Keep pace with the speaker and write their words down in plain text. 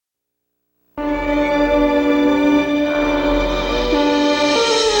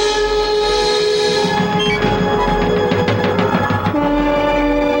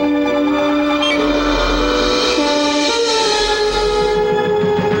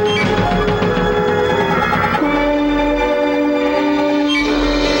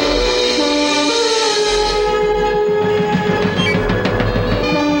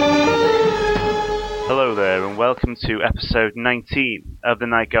to episode 19 of the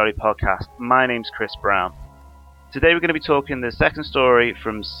Night Gallery podcast. My name's Chris Brown. Today we're going to be talking the second story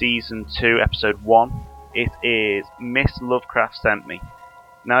from season 2, episode 1. It is Miss Lovecraft Sent Me.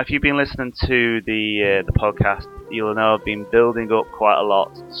 Now, if you've been listening to the podcast, you'll know I've been building up quite a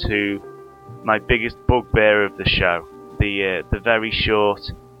lot to my biggest bugbear of the show, the very short,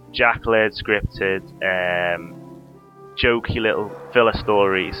 Jack Laird scripted, jokey little filler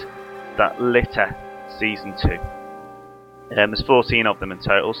stories that litter season 2. There's 14 of them in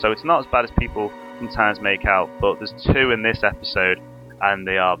total, so it's not as bad as people sometimes make out, but there's 2 in this episode, and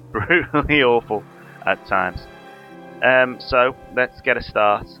they are brutally awful at times. So, let's get a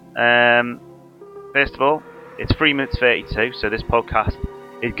start. First of all, it's 3 minutes 32, so this podcast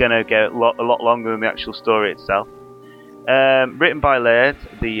is going to get a lot longer than the actual story itself. Written by Laird,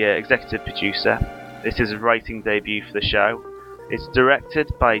 the executive producer. This is his writing debut for the show. It's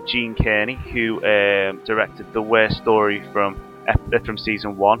directed by Gene Kearney, who directed the worst story from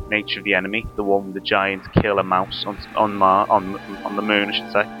season 1, Nature of the Enemy, the one with the giant killer mouse on the moon, I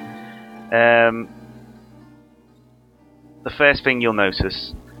should say. The first thing you'll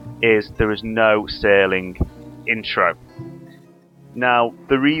notice is there is no sailing intro. Now,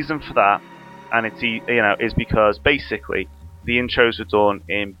 the reason for that, and it's is because basically the intros were done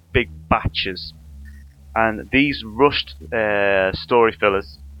in big batches. And these rushed story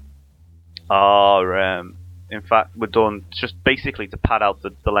fillers are, in fact, were done just basically to pad out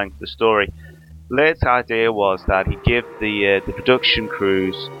the length of the story. Laird's idea was that he'd give the production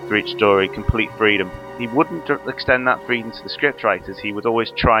crews for each story complete freedom. He wouldn't extend that freedom to the scriptwriters. He would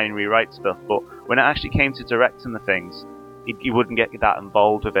always try and rewrite stuff, but when it actually came to directing the things, he wouldn't get that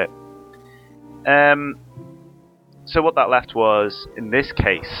involved with it. So what that left was, in this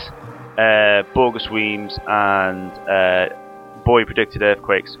case, Borgus Weems and Boy Predicted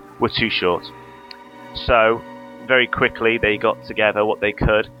Earthquakes were too short. So, very quickly they got together what they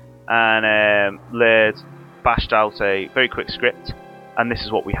could, and Laird bashed out a very quick script, and this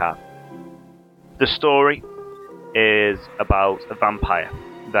is what we have. The story is about a vampire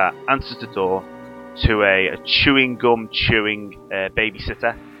that answers the door to a chewing gum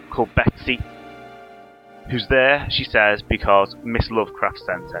babysitter called Betsy, who's there, she says, because Miss Lovecraft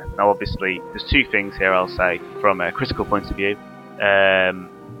sent her. Now, obviously, there's 2 things here I'll say from a critical point of view.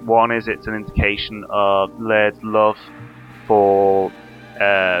 One is it's an indication of Laird's love for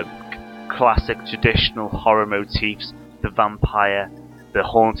classic traditional horror motifs, the vampire, the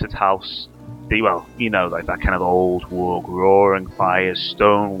haunted house, like that kind of old world, roaring fires,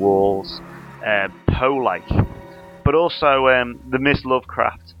 stone walls, Poe-like. But also the Miss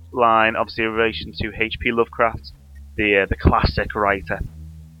Lovecraft line, obviously in relation to H.P. Lovecraft, the classic writer.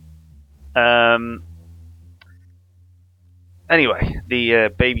 Anyway, the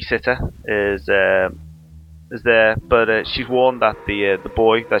babysitter is there, but she's warned that the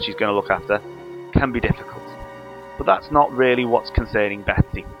boy that she's going to look after can be difficult. But that's not really what's concerning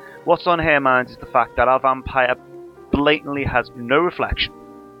Betsy. What's on her mind is the fact that our vampire blatantly has no reflection,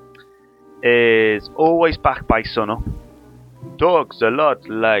 is always back by sunup, talks a lot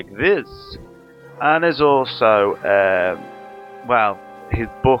like this, and is also, his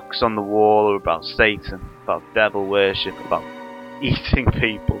books on the wall are about Satan, about devil worship, about eating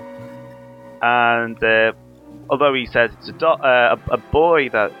people. And although he says it's a boy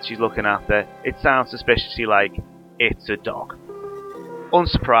that she's looking after, it sounds suspiciously like it's a dog.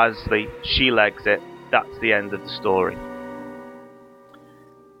 Unsurprisingly, she legs it. That's the end of the story.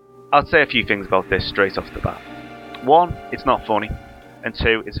 I'll say a few things about this straight off the bat. 1, it's not funny, and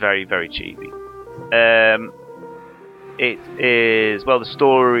 2, it's very, very cheesy. The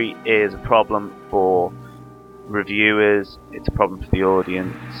story is a problem for reviewers, it's a problem for the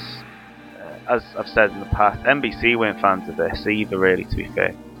audience. As I've said in the past, NBC weren't fans of this either, really, to be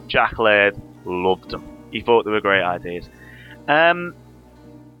fair. Jack Laird loved them. He thought they were great ideas. And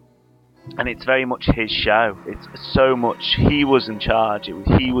it's very much his show. It's so much he was in charge.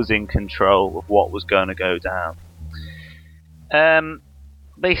 He was in control of what was going to go down.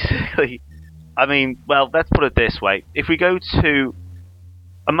 Basically, let's put it this way. If we go to,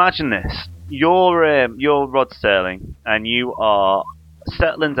 imagine this: you're Rod Serling, and you are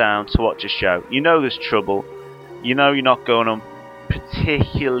settling down to watch a show. You know there's trouble. You know you're not going on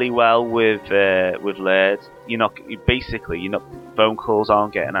particularly well with Laird. Phone calls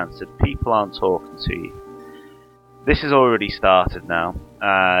aren't getting answered. People aren't talking to you. This has already started now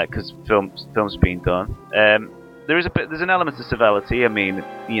because film's being done. There's an element of civility.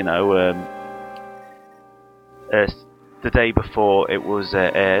 The day before it was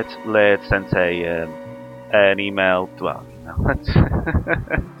aired, Laird sent an email,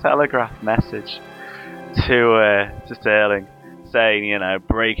 telegraph message to Sterling, saying, you know,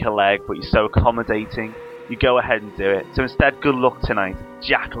 break a leg, but you're so accommodating. You go ahead and do it. So instead, good luck tonight,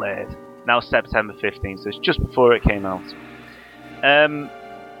 Jack Laird. Now September 15th, so it's just before it came out.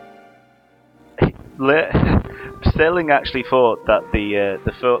 Sterling actually thought that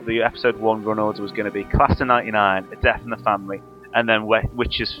the episode 1 run order was going to be Class of 99, A Death in the Family, and then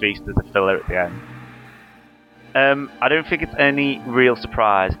Witch's Feast as a filler at the end. I don't think it's any real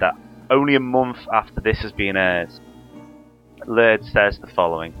surprise that only a month after this has been aired, Laird says the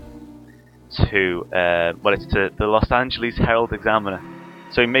following to the Los Angeles Herald Examiner.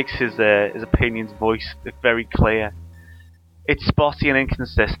 So he makes his opinions voiced very clear. It's spotty and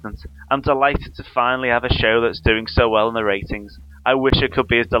inconsistent. I'm delighted to finally have a show that's doing so well in the ratings. I wish I could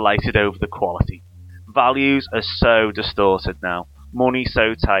be as delighted over the quality. Values are so distorted now. Money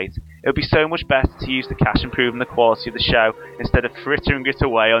so tight. It would be so much better to use the cash improving the quality of the show instead of frittering it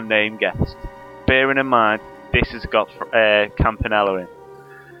away on name guests. Bearing in mind, this has got Campanella in.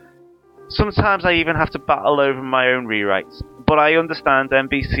 Sometimes I even have to battle over my own rewrites, but I understand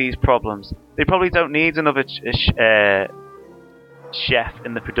NBC's problems. They probably don't need another chef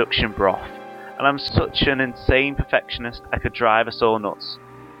in the production broth, and I'm such an insane perfectionist I could drive us all nuts.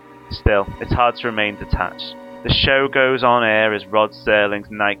 Still, it's hard to remain detached. The show goes on air as Rod Serling's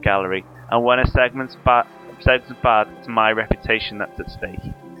Night Gallery, and when a segment's bad, it's my reputation that's at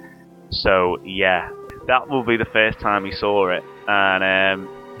stake. So yeah, that will be the first time he saw it, and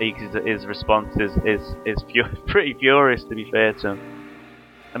his response is pretty furious, to be fair to him.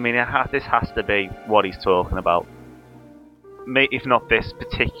 I mean, this has to be what he's talking about. If not this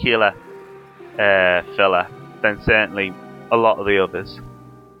particular filler, then certainly a lot of the others.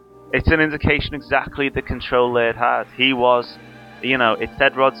 It's an indication exactly the control Laird had. He was, you know, it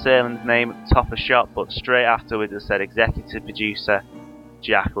said Rod Serling's name at the top of shop, but straight afterwards it said executive producer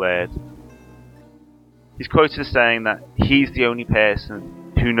Jack Laird. He's quoted as saying that he's the only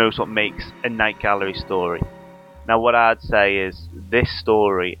person who knows what makes a Night Gallery story. Now what I'd say is this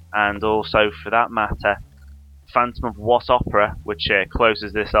story, and also for that matter Phantom of What Opera, which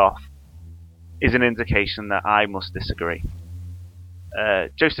closes this off, is an indication that I must disagree.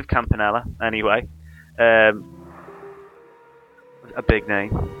 Joseph Campanella, anyway, a big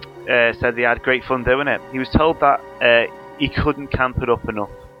name, said he had great fun doing it. He was told that he couldn't camp it up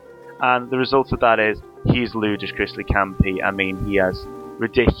enough, and the result of that is he's ludicrously campy. I mean, he has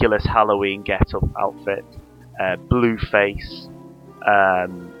ridiculous Halloween get-up outfit, blue face,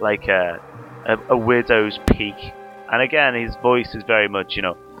 like a widow's peak, and again his voice is very much, you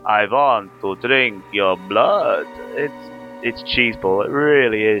know, I want to drink your blood. It's cheeseball. It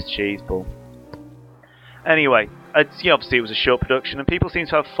really is cheeseball. Anyway, obviously it was a short production, and people seemed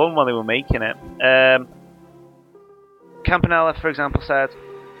to have fun while they were making it. Campanella, for example, said,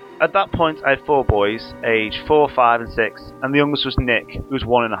 at that point I had 4 boys, aged 4, 5 and 6, and the youngest was Nick, who was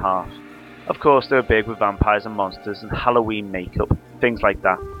 1.5. Of course they were big with vampires and monsters and Halloween makeup, things like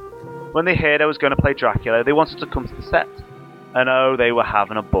that. When they heard I was going to play Dracula, they wanted to come to the set. And oh, they were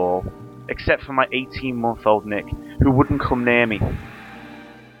having a ball. Except for my 18-month-old Nick, who wouldn't come near me.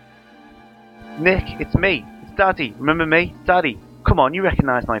 Nick, it's me. It's Daddy. Remember me? Daddy. Come on, you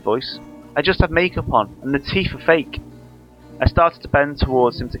recognise my voice. I just have makeup on, and the teeth are fake. I started to bend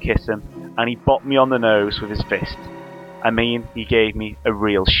towards him to kiss him, and he bopped me on the nose with his fist. I mean, he gave me a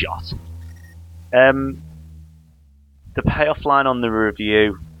real shot. The payoff line on the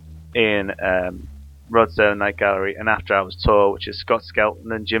review in Rod Serling Night Gallery and After Hours Tour, which is Scott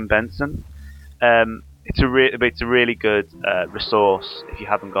Skelton and Jim Benson. It's a really good resource if you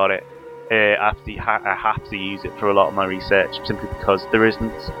haven't got it. I have to use it for a lot of my research simply because there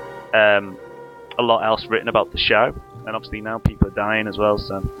isn't a lot else written about the show, and obviously now people are dying as well,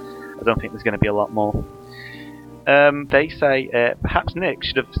 so I don't think there's going to be a lot more. They say perhaps Nick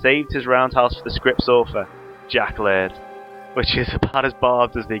should have saved his roundhouse for the script's author, Jack Laird, which is about as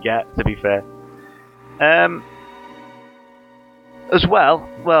barbed as they get, to be fair. As well,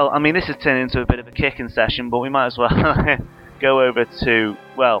 I mean, this is turning into a bit of a kicking session, but we might as well go over to,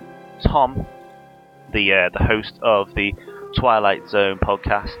 well, Tom, the host of the Twilight Zone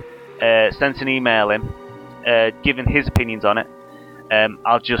podcast, sent an email in, giving his opinions on it.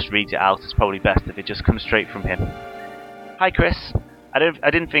 I'll just read it out. It's probably best if it just comes straight from him. Hi, Chris. I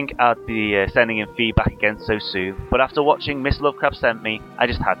didn't think I'd be sending in feedback again so soon, but after watching Miss Lovecraft Sent Me, I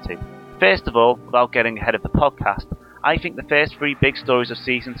just had to. First of all, without getting ahead of the podcast, I think the first 3 big stories of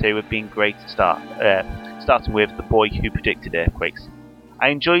Season 2 have been great to start, starting with The Boy Who Predicted Earthquakes. I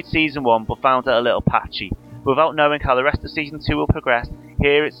enjoyed Season 1, but found it a little patchy. Without knowing how the rest of Season 2 will progress,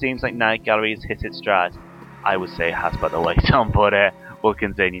 here it seems like Night Gallery has hit its stride. I would say it has, by the way, Tom, but we'll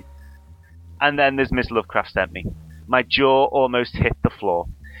continue. And then there's Miss Lovecraft Sent Me. My jaw almost hit the floor.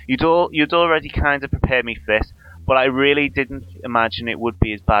 You'd already kind of prepared me for this, but I really didn't imagine it would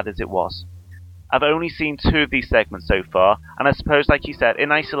be as bad as it was. I've only seen 2 of these segments so far, and I suppose, like you said,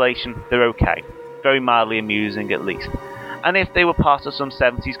 in isolation, they're okay. Very mildly amusing, at least. And if they were part of some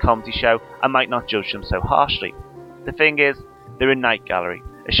 70s comedy show, I might not judge them so harshly. The thing is, they're in Night Gallery,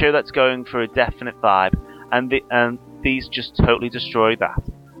 a show that's going for a definite vibe, and these just totally destroy that.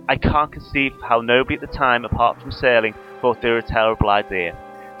 I can't conceive how nobody at the time, apart from Serling, thought they were a terrible idea.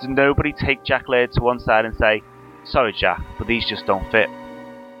 Did nobody take Jack Laird to one side and say, "Sorry Jack, but these just don't fit"?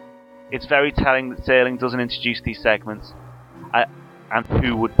 It's very telling that Serling doesn't introduce these segments, and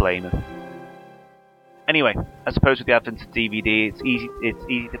who would blame him? Anyway, I suppose with the advent of DVD, it's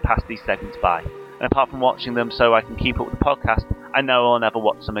easy to pass these segments by. And apart from watching them so I can keep up with the podcast, I know I'll never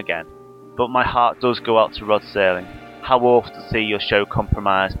watch them again. But my heart does go out to Rod Serling. How awful to see your show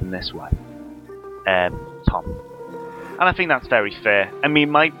compromised in this way. Tom. And I think that's very fair. I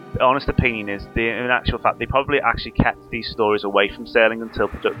mean, my honest opinion is, in actual fact, they probably actually kept these stories away from Serling until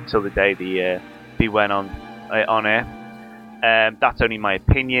the day they went on air. That's only my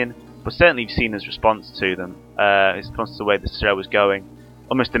opinion, but certainly you've seen his response to them, his response to the way the show was going,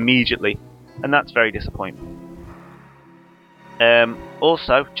 almost immediately, and that's very disappointing.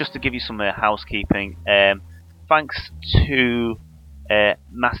 Also, just to give you some housekeeping, thanks to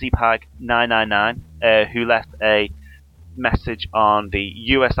MassyPag999, who left a message on the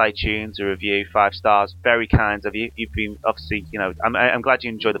US iTunes, a review, 5 stars, very kind of you. You've been, obviously, I'm glad you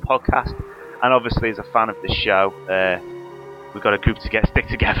enjoy the podcast, and obviously as a fan of the show, we've got a group to stick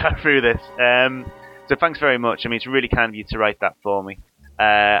together through this. So thanks very much. I mean, it's really kind of you to write that for me.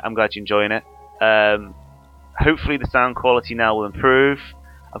 I'm glad you're enjoying it. Hopefully the sound quality now will improve.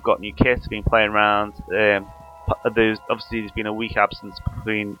 I've got new kit, I've been playing around. There's been a week absence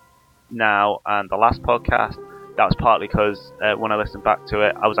between now and the last podcast. That was partly because when I listened back to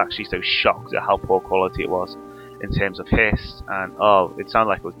it, I was actually so shocked at how poor quality it was in terms of hiss, and it sounded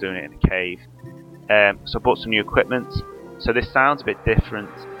like I was doing it in a cave. So I bought some new equipment, so this sounds a bit different.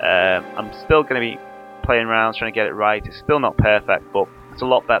 I'm still going to be playing around trying to get it right. It's still not perfect, but it's a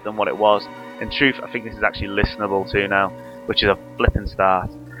lot better than what it was. In truth, I think this is actually listenable too now, which is a flipping start.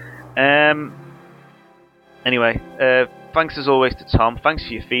 Anyway, thanks as always to Tom. Thanks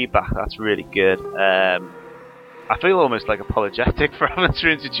for your feedback. That's really good. I feel almost like apologetic for having to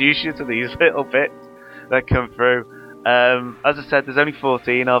introduce you to these little bits that come through. As I said, there's only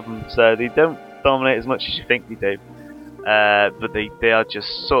 14 of them, so they don't dominate as much as you think they do. But they are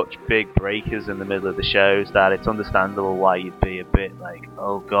just such big breakers in the middle of the shows that it's understandable why you'd be a bit like,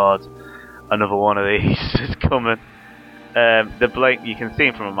 oh god, another one of these is coming. You can see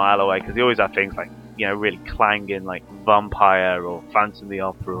them from a mile away, because they always have things like, really clanging, like vampire or Phantom of the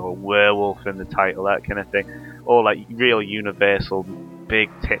Opera or werewolf in the title, that kind of thing, or like real universal big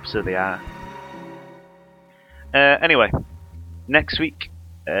tips of the ass. Anyway, next week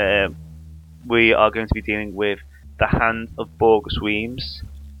we are going to be dealing with The Hand of Borgus Weems,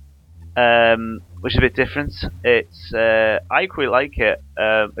 which is a bit different. It's I quite like it.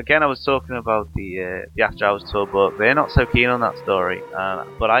 Again, I was talking about the After Hours tour, but they're not so keen on that story.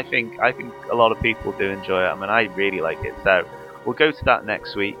 But I think a lot of people do enjoy it. I mean, I really like it. So we'll go to that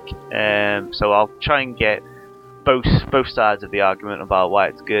next week. So I'll try and get both sides of the argument about why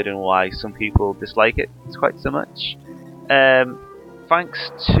it's good and why some people dislike it quite so much.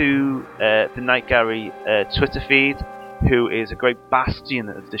 Thanks to the Night Gallery Twitter feed, who is a great bastion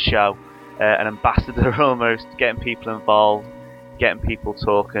of the show. An ambassador almost, getting people involved, getting people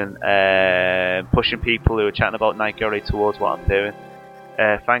talking, pushing people who are chatting about Night Gallery towards what I'm doing.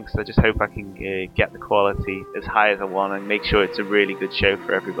 Thanks. I just hope I can get the quality as high as I want and make sure it's a really good show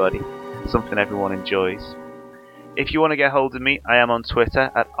for everybody, something everyone enjoys. If you want to get hold of me, I am on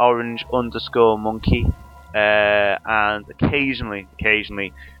Twitter at orange_monkey, and occasionally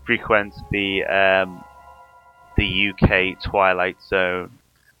frequent the UK Twilight Zone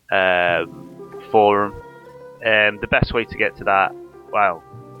forum. The best way to get to that, well,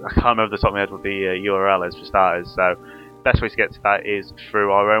 I can't remember the top of my head what the URL is for starters, so the best way to get to that is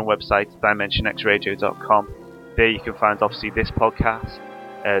through our own website, dimensionxradio.com. There you can find obviously this podcast,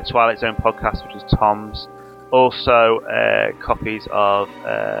 Twilight Zone podcast, which is Tom's, also copies of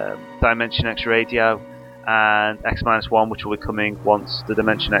Dimension X Radio and X-1, which will be coming once the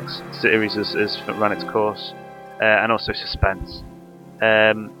Dimension X series has run its course, and also Suspense.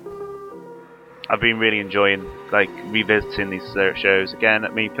 I've been really enjoying revisiting these shows again. I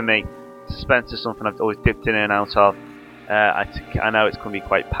mean, for me, Suspense is something I've always dipped in and out of. I know it's going to be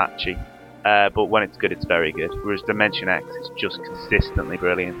quite patchy, but when it's good, it's very good. Whereas Dimension X is just consistently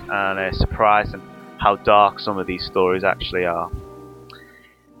brilliant, and surprising how dark some of these stories actually are.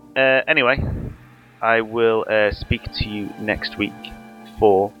 Anyway, I will speak to you next week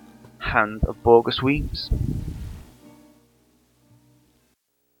for Hand of Borgus Weems.